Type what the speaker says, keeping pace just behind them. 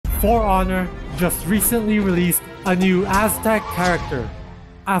For Honor just recently released a new Aztec character.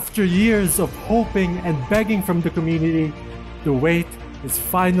 After years of hoping and begging from the community, the wait is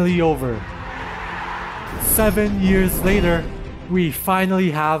finally over. 7 years later, we finally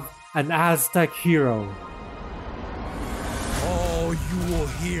have an Aztec hero. All you will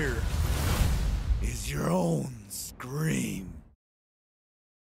hear is your own scream.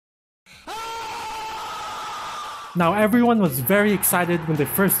 Now everyone was very excited when they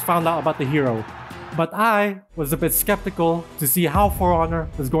first found out about the hero, but I was a bit skeptical to see how For Honor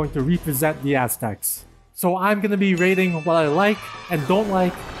was going to represent the Aztecs. So I'm gonna be rating what I like and don't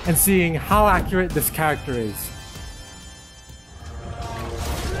like and seeing how accurate this character is.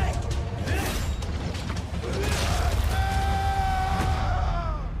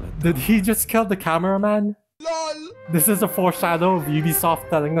 Did he just kill the cameraman? LOL. This is a foreshadow of Ubisoft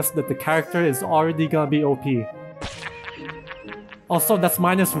telling us that the character is already gonna be OP. Also, that's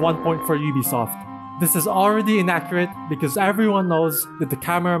 -1 point for Ubisoft. This is already inaccurate because everyone knows that the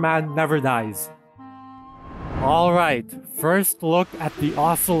cameraman never dies. Alright, first look at the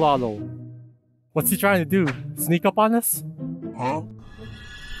Ocelotl. What's he trying to do? Sneak up on us? Huh?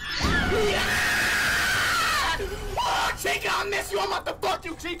 Chica, I miss you. I'm about to fuck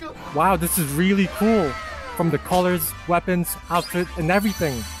you, Chica. Wow, this is really cool. From the colors, weapons, outfit, and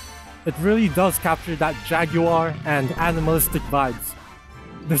everything. It really does capture that jaguar and animalistic vibes.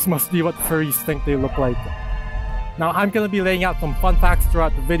 This must be what furries think they look like. Now I'm gonna be laying out some fun facts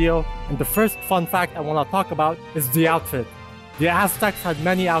throughout the video, and the first fun fact I wanna talk about is the outfit. The Aztecs had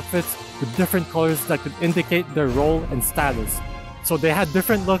many outfits with different colors that could indicate their role and status. So they had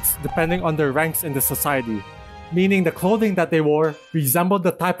different looks depending on their ranks in the society, meaning the clothing that they wore resembled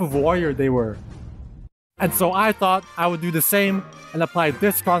the type of warrior they were. And so I thought I would do the same and apply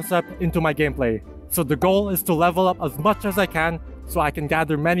this concept into my gameplay. So the goal is to level up as much as I can so I can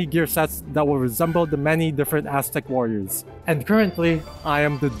gather many gear sets that will resemble the many different Aztec warriors. And currently, I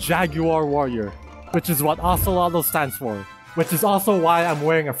am the Jaguar Warrior, which is what Ocelotl stands for, which is also why I'm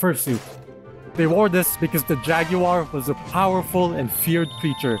wearing a fursuit. They wore this because the Jaguar was a powerful and feared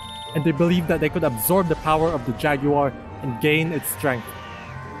creature, and they believed that they could absorb the power of the Jaguar and gain its strength.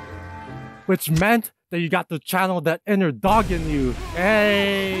 Which meant that you got to channel that inner dog in you.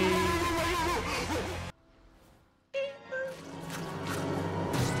 Hey!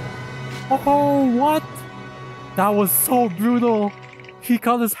 Oh, what? That was so brutal. He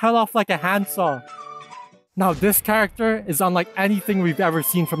cut his head off like a handsaw. Now this character is unlike anything we've ever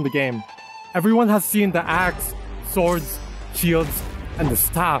seen from the game. Everyone has seen the axe, swords, shields, and the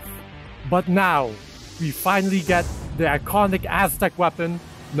staff. But now, we finally get the iconic Aztec weapon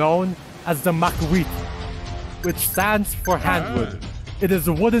known as the myuuji, which stands for handwood. It is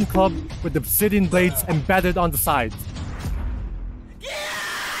a wooden club with obsidian blades embedded on the sides.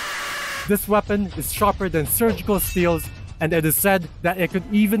 This weapon is sharper than surgical steels, and it is said that it could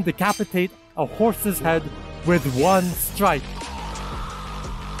even decapitate a horse's head with one strike.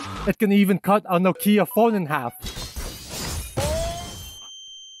 It can even cut a Nokia phone in half.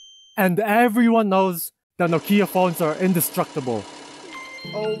 And everyone knows that Nokia phones are indestructible.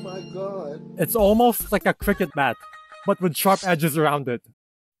 Oh my god. It's almost like a cricket bat, but with sharp edges around it.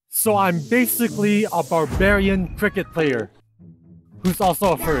 So I'm basically a barbarian cricket player, who's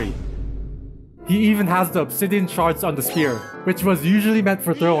also a furry. He even has the obsidian shards on the spear, which was usually meant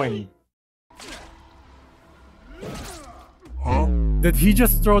for throwing. Huh? Did he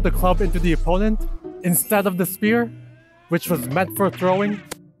just throw the club into the opponent instead of the spear, which was meant for throwing?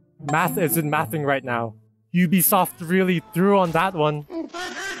 Math isn't mathing right now. Ubisoft really threw on that one.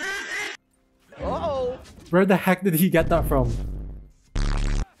 Uh-oh. Where the heck did he get that from?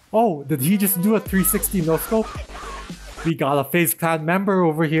 Oh, did he just do a 360 no-scope? We got a FaZe Clan member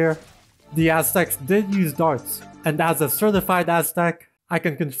over here. The Aztecs did use darts, and as a certified Aztec, I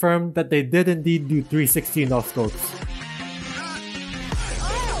can confirm that they did indeed do 360 no-scopes.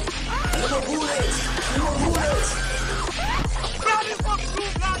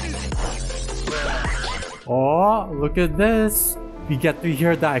 Oh, look at this! We get to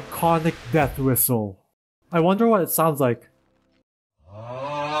hear the iconic death whistle. I wonder what it sounds like.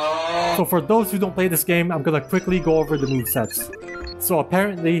 So for those who don't play this game, I'm gonna quickly go over the movesets. So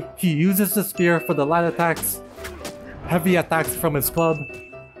apparently, he uses the spear for the light attacks, heavy attacks from his club,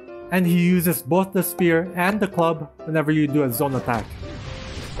 and he uses both the spear and the club whenever you do a zone attack.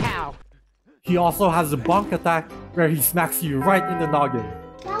 Ow. He also has a bonk attack where he smacks you right in the noggin.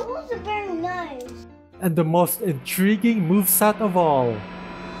 That wasn't very nice. And the most intriguing moveset of all,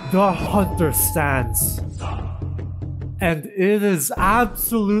 the Hunter Stance. And it is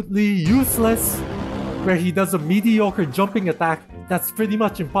absolutely useless, where he does a mediocre jumping attack that's pretty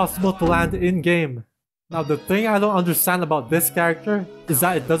much impossible to land in-game. Now the thing I don't understand about this character is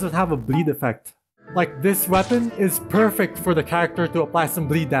that it doesn't have a bleed effect. Like, this weapon is perfect for the character to apply some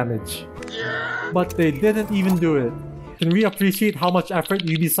bleed damage. But they didn't even do it. Can we appreciate how much effort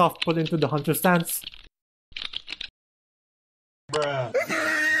Ubisoft put into the hunter stance? Bruh.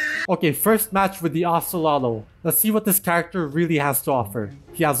 Okay, first match with the Ocelotl. Let's see what this character really has to offer.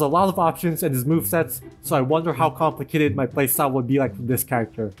 He has a lot of options in his movesets, so I wonder how complicated my playstyle would be like with this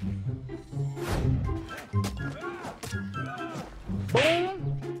character.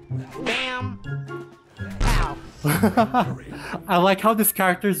 Boom. Bam. Pow. I like how this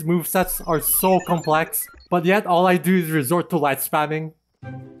character's movesets are so complex, but yet all I do is resort to light spamming.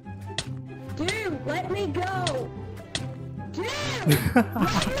 Dude, let me go. Dude,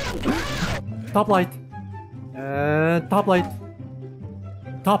 Top light. And top light.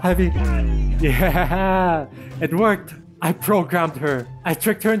 Top heavy. Yeah, it worked. I programmed her. I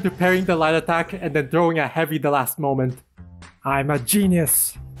tricked her into parrying the light attack and then throwing a heavy the last moment. I'm a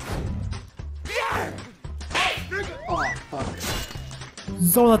genius.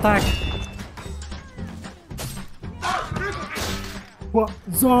 Zone attack. What?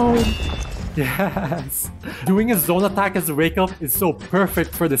 Zone! Yes! Doing a zone attack as a wake up is so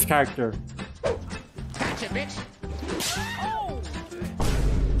perfect for this character. Gotcha, bitch.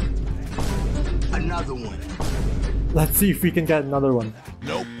 Another one. Let's see if we can get another one.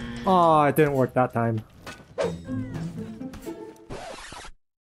 Nope. Oh, it didn't work that time.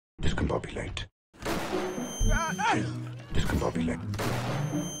 Discombobulate. Discombobulate.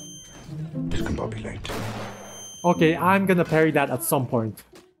 Discombobulate. Okay, I'm gonna parry that at some point.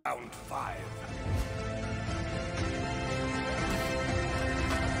 Round 5.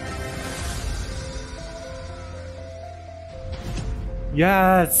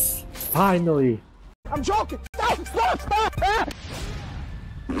 Yes! Finally! I'm joking. Stop.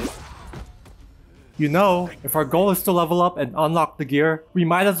 You know, if our goal is to level up and unlock the gear, we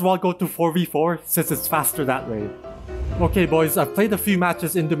might as well go to 4v4 since it's faster that way. Okay boys, I've played a few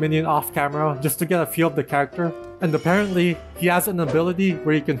matches in Dominion off camera just to get a feel of the character, and apparently he has an ability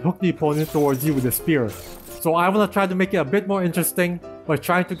where he can hook the opponent towards you with a spear. So I want to try to make it a bit more interesting by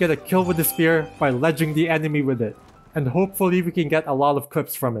trying to get a kill with the spear by ledging the enemy with it, and hopefully we can get a lot of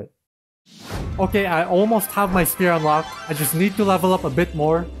clips from it. Okay, I almost have my spear unlocked, I just need to level up a bit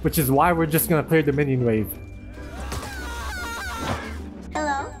more, which is why we're just gonna clear the minion wave.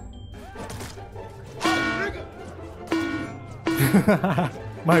 hello.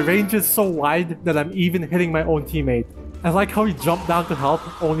 My range is so wide that I'm even hitting my own teammate. I like how he jumped down to help,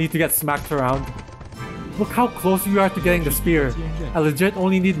 only to get smacked around. Look how close we are to getting the spear. I legit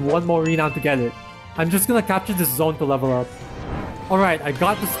only need one more renown to get it. I'm just gonna capture this zone to level up. Alright, I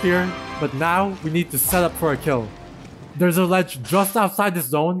got the spear, but now we need to set up for a kill. There's a ledge just outside this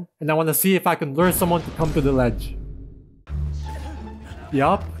zone, and I want to see if I can lure someone to come to the ledge.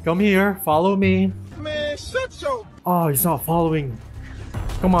 Yup, come here, follow me. Man, shut your... Oh, he's not following.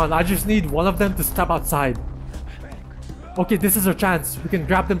 Come on, I just need one of them to step outside. Okay, this is our chance. We can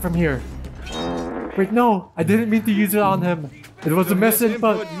grab them from here. Wait, no, I didn't mean to use it on him. It was a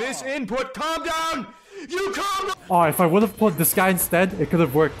misinput. Misinput, calm down! You calm down! Oh, if I would have put this guy instead, it could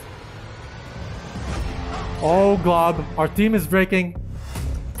have worked. Oh, Glob, our team is breaking.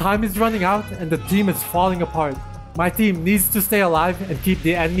 Time is running out and the team is falling apart. My team needs to stay alive and keep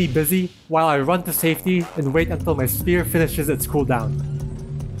the enemy busy while I run to safety and wait until my spear finishes its cooldown.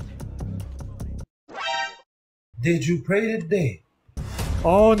 Did you pray today?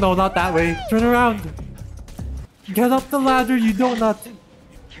 Oh no, not that way. Turn around. Get up the ladder, you donut.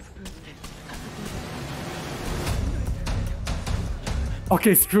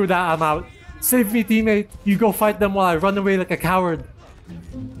 Okay, screw that, I'm out. Save me, teammate. You go fight them while I run away like a coward.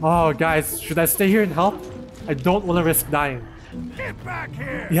 Oh, guys, should I stay here and help? I don't want to risk dying. Get back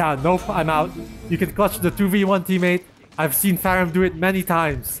here! Yeah, nope, I'm out. You can clutch the 2v1, teammate. I've seen Farum do it many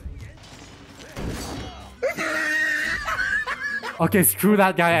times. Okay, screw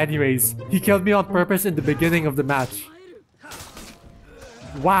that guy anyways. He killed me on purpose in the beginning of the match.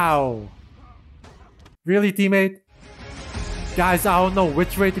 Wow. Really, teammate? Guys, I don't know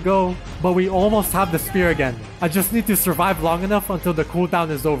which way to go, but we almost have the spear again. I just need to survive long enough until the cooldown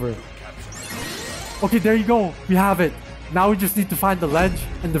is over. Okay, there you go. We have it. Now we just need to find the ledge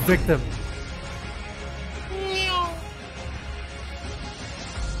and the victim.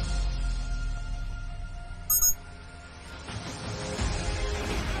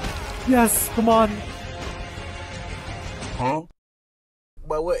 Yes, come on. Huh?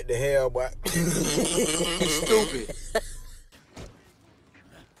 But what the hell, boy? Stupid.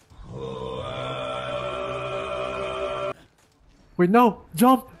 Wait, no!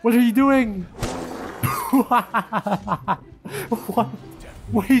 Jump! What are you doing? What?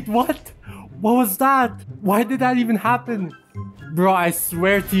 Wait, what? What was that? Why did that even happen? Bro, I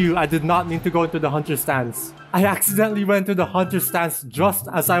swear to you, I did not mean to go into the hunter stance. I accidentally went into the hunter stance just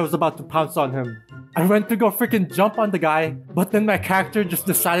as I was about to pounce on him. I went to go freaking jump on the guy, but then my character just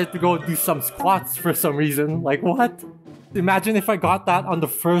decided to go do some squats for some reason. Like, what? Imagine if I got that on the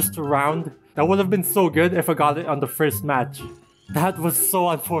first round. That would have been so good if I got it on the first match. That was so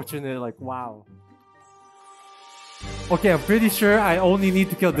unfortunate, like, wow. Okay, I'm pretty sure I only need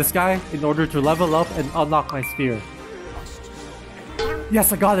to kill this guy in order to level up and unlock my spear.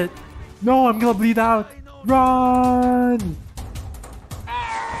 Yes, I got it! No, I'm gonna bleed out! Run!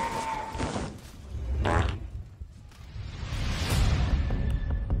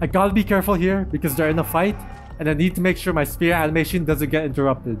 I gotta be careful here because they're in a fight and I need to make sure my spear animation doesn't get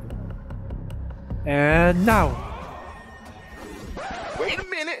interrupted. And now! Wait a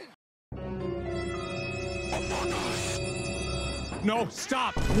minute! No,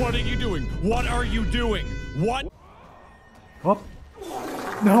 stop! What are you doing? What are you doing? What? Oh.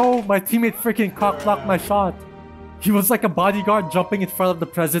 No, my teammate freaking cock-blocked my shot. He was like a bodyguard jumping in front of the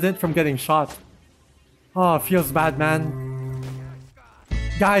president from getting shot. Oh, it feels bad, man.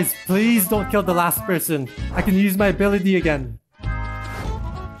 Guys, please don't kill the last person. I can use my ability again.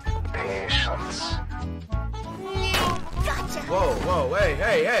 Patience. Gotcha. Whoa,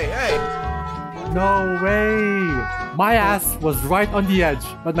 hey. No way! My ass was right on the edge,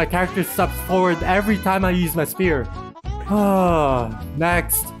 but my character steps forward every time I use my spear. Ah,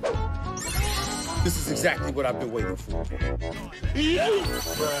 next. This is exactly what I've been waiting for.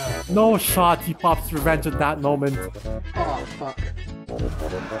 No shot he pops revenge at that moment. Oh, fuck.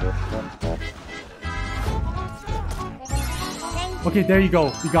 Okay, there you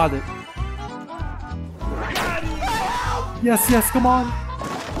go. We got it. Yes, come on.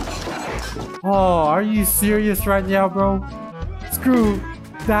 Oh, are you serious right now, bro? Screw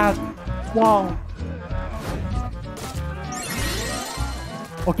that wall.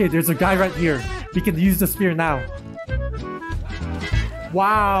 Okay, there's a guy right here. We can use the spear now.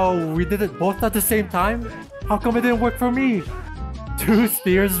 Wow, we did it both at the same time? How come it didn't work for me? 2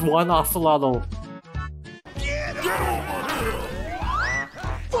 spears, 1 Ocelotl.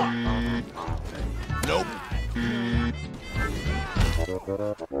 Nope.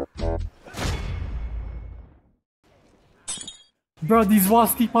 Bro, these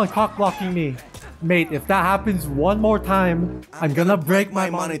walls keep on cock-blocking me. Mate, if that happens one more time, I'm gonna break my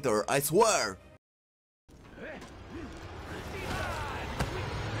monitor, I swear!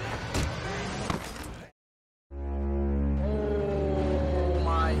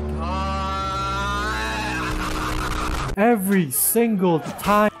 Every single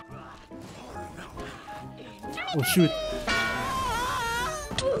time. Oh shoot.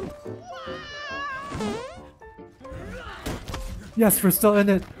 Yes, we're still in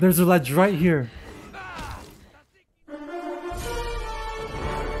it. There's a ledge right here.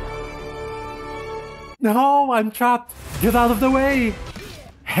 No, I'm trapped. Get out of the way.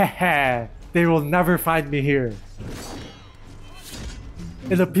 Heh, they will never find me here.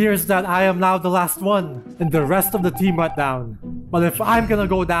 It appears that I am now the last one, and the rest of the team went down. But if I'm gonna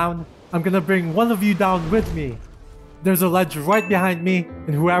go down, I'm gonna bring one of you down with me. There's a ledge right behind me,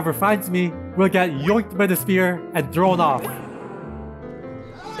 and whoever finds me will get yoinked by the spear and thrown off.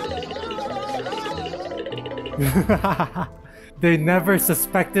 They never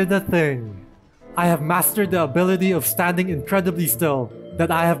suspected a thing. I have mastered the ability of standing incredibly still, that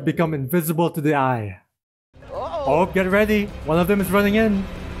I have become invisible to the eye. Oh, get ready. One of them is running in.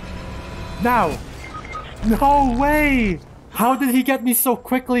 Now. No way! How did he get me so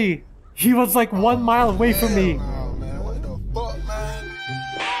quickly? He was like 1 mile away from me.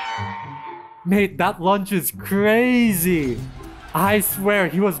 Mate, that lunge is crazy. I swear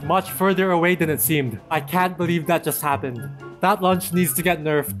he was much further away than it seemed. I can't believe that just happened. That lunge needs to get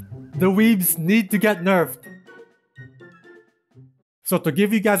nerfed. The weebs need to get nerfed. So to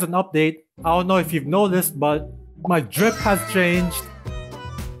give you guys an update, I don't know if you've noticed, but my drip has changed.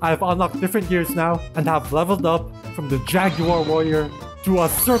 I've unlocked different gears now and have leveled up from the Jaguar Warrior to a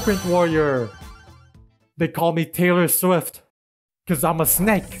Serpent Warrior. They call me Taylor Swift, cause I'm a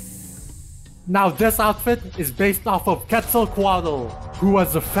snake. Now this outfit is based off of Quetzalcoatl, who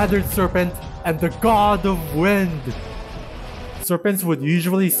was a feathered serpent and the god of wind. Serpents would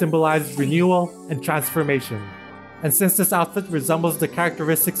usually symbolize renewal and transformation. And since this outfit resembles the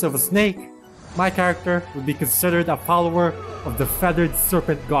characteristics of a snake, my character would be considered a follower of the feathered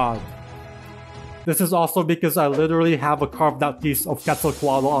serpent god. This is also because I literally have a carved out piece of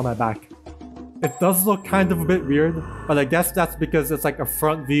Quetzalcoatl on my back. It does look kind of a bit weird, but I guess that's because it's like a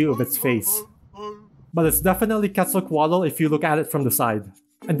front view of its face. But it's definitely Quetzalcoatl if you look at it from the side.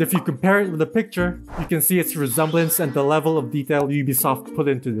 And if you compare it with the picture, you can see its resemblance and the level of detail Ubisoft put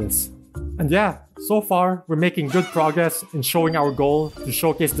into this. And yeah, so far, we're making good progress in showing our goal to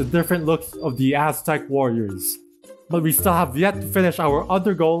showcase the different looks of the Aztec warriors. But we still have yet to finish our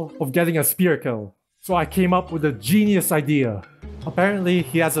other goal of getting a spear kill. So I came up with a genius idea. Apparently,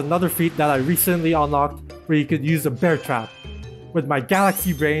 he has another feat that I recently unlocked where you could use a bear trap. With my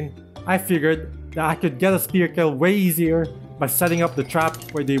galaxy brain, I figured that I could get a spear kill way easier by setting up the trap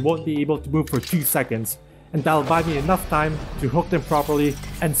where they won't be able to move for 2 seconds, and that'll buy me enough time to hook them properly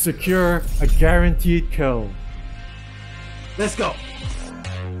and secure a guaranteed kill. Let's go.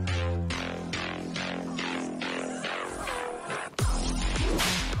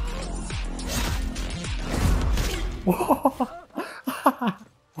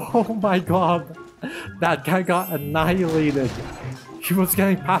 Oh my god, that guy got annihilated. He was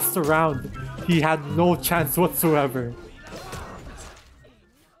getting passed around. He had no chance whatsoever.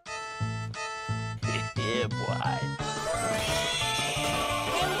 Yeah, boy.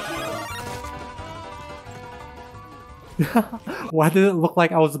 Why did it look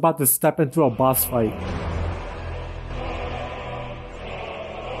like I was about to step into a boss fight?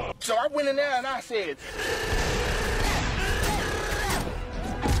 So I went in there and I said,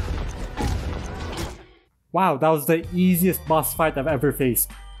 Wow, that was the easiest boss fight I've ever faced.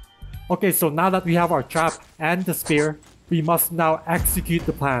 Okay, so now that we have our trap and the spear, we must now execute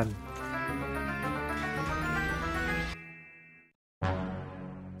the plan.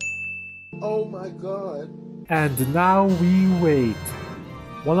 oh my god. And now we wait.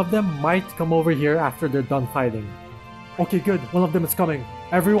 One of them might come over here after they're done fighting. Okay, good. One of them is coming.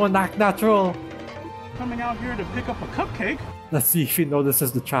 Everyone act natural. Coming out here to pick up a cupcake? Let's see if he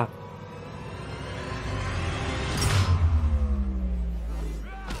notices the trap.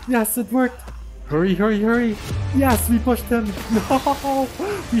 Yes, it worked. Hurry, hurry, hurry. Yes, we pushed him. No,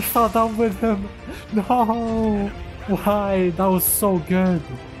 we fell down with him. No. Why? That was so good.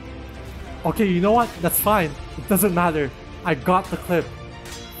 Okay, you know what? That's fine. It doesn't matter. I got the clip.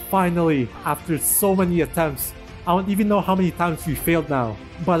 Finally, after so many attempts. I don't even know how many times we failed now.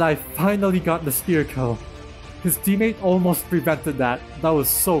 But I finally got the spear kill. His teammate almost prevented that. That was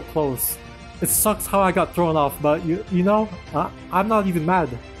so close. It sucks how I got thrown off, but you know, I'm not even mad.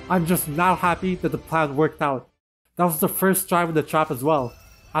 I'm just now happy that the plan worked out. That was the first try with the trap as well.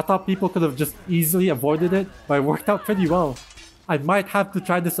 I thought people could have just easily avoided it, but it worked out pretty well. I might have to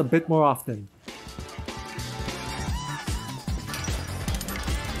try this a bit more often.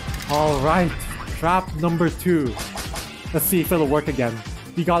 Alright, trap number 2. Let's see if it'll work again.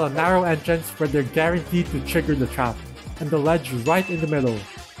 We got a narrow entrance where they're guaranteed to trigger the trap, and the ledge right in the middle.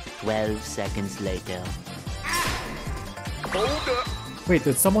 12 seconds later. Hold up. Wait,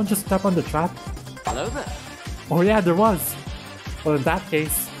 did someone just step on the trap? Hello there. Oh yeah, there was. Well, in that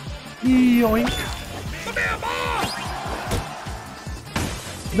case, Yeong.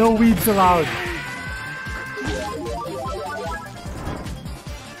 No weeds allowed.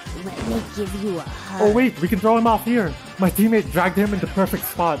 Let me give you a hug. Oh wait, we can throw him off here. My teammate dragged him in the perfect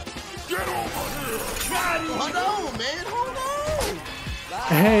spot. Hold on, man. Hold on.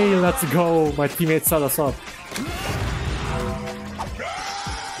 Hey, let's go. My teammate set us up.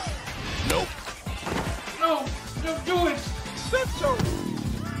 Nope. No, don't do it!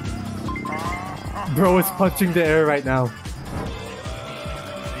 Bro is punching the air right now.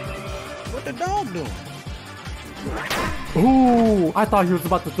 What the dog doing? Ooh, I thought he was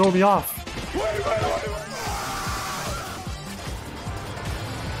about to throw me off.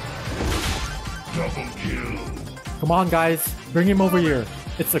 Double kill. Come on guys, bring him over here.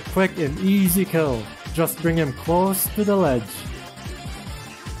 It's a quick and easy kill. Just bring him close to the ledge.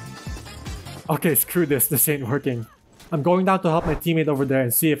 Okay, screw this ain't working. I'm going down to help my teammate over there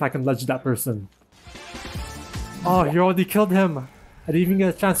and see if I can ledge that person. Oh, you already killed him. I didn't even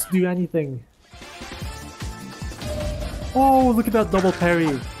get a chance to do anything. Oh, look at that double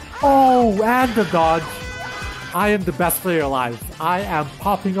parry. Oh, and the dodge. I am the best player alive. I am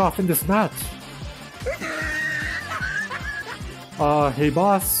popping off in this match. Hey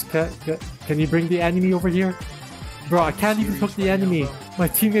boss, can you bring the enemy over here? Bro, I can't even hook the enemy. My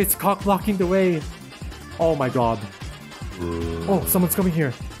teammate's cock blocking the way. Oh my god. Oh, someone's coming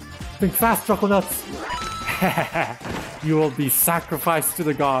here. Think fast, Choco Nuts. You will be sacrificed to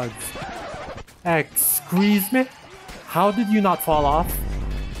the gods. Excuse me? How did you not fall off?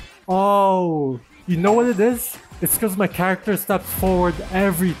 Oh, you know what it is? It's because my character steps forward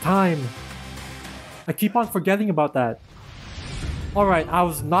every time. I keep on forgetting about that. Alright, I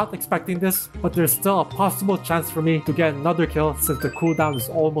was not expecting this, but there's still a possible chance for me to get another kill since the cooldown is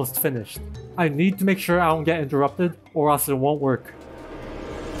almost finished. I need to make sure I don't get interrupted or else it won't work.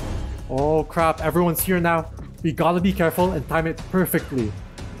 Oh crap, everyone's here now. We gotta be careful and time it perfectly.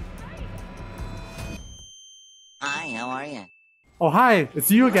 Hi, how are you? Oh hi, it's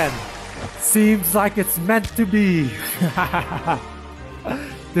you again. Seems like it's meant to be.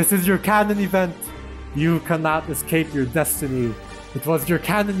 This is your canon event. You cannot escape your destiny. It was your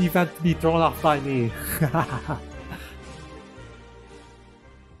canon event to be thrown off by me.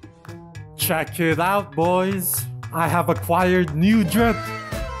 Check it out, boys. I have acquired new drip.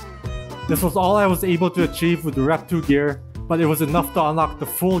 This was all I was able to achieve with the Rep 2 gear, but it was enough to unlock the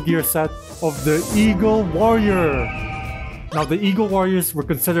full gear set of the Eagle Warrior. Now the Eagle Warriors were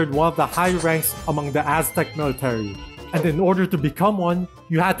considered one of the high ranks among the Aztec military. And in order to become one,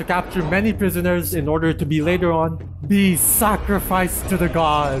 you had to capture many prisoners in order to be later on be sacrificed to the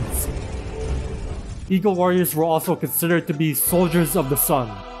gods. Eagle Warriors were also considered to be soldiers of the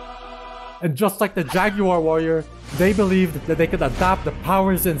sun. And just like the Jaguar Warrior, they believed that they could adapt the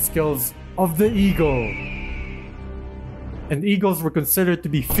powers and skills of the eagle. And eagles were considered to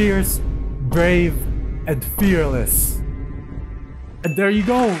be fierce, brave, and fearless. And there you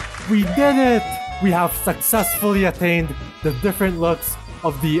go! We did it! We have successfully attained the different looks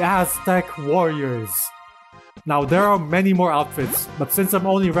of the Aztec warriors. Now there are many more outfits, but since I'm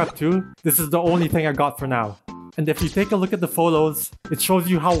only Rep 2, this is the only thing I got for now. And if you take a look at the photos, it shows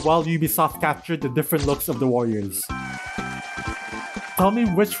you how well Ubisoft captured the different looks of the warriors. Tell me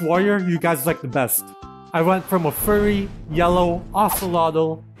which warrior you guys like the best. I went from a furry, yellow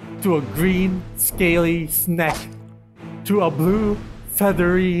Ocelotl to a green, scaly snake to a blue,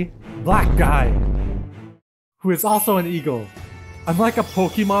 feathery, black guy who is also an eagle. I'm like a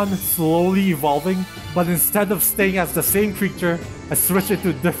Pokemon slowly evolving, but instead of staying as the same creature, I switch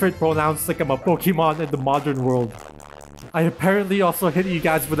into different pronouns like I'm a Pokemon in the modern world. I apparently also hit you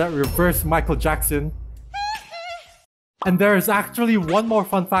guys with that reverse Michael Jackson. And there is actually one more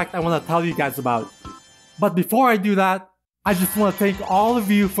fun fact I want to tell you guys about. But before I do that, I just want to thank all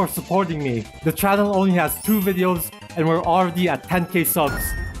of you for supporting me. The channel only has 2 videos and we're already at 10k subs,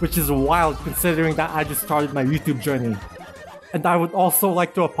 which is wild considering that I just started my YouTube journey. And I would also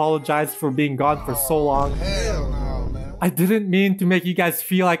like to apologize for being gone for so long. Hell no, man. I didn't mean to make you guys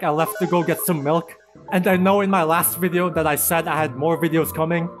feel like I left to go get some milk. And I know in my last video that I said I had more videos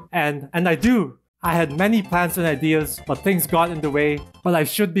coming, and I do. I had many plans and ideas, but things got in the way, but I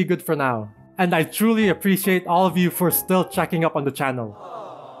should be good for now. And I truly appreciate all of you for still checking up on the channel.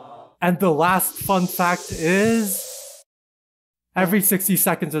 And the last fun fact is... every 60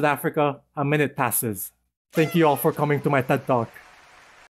 seconds in Africa, a minute passes. Thank you all for coming to my TED Talk.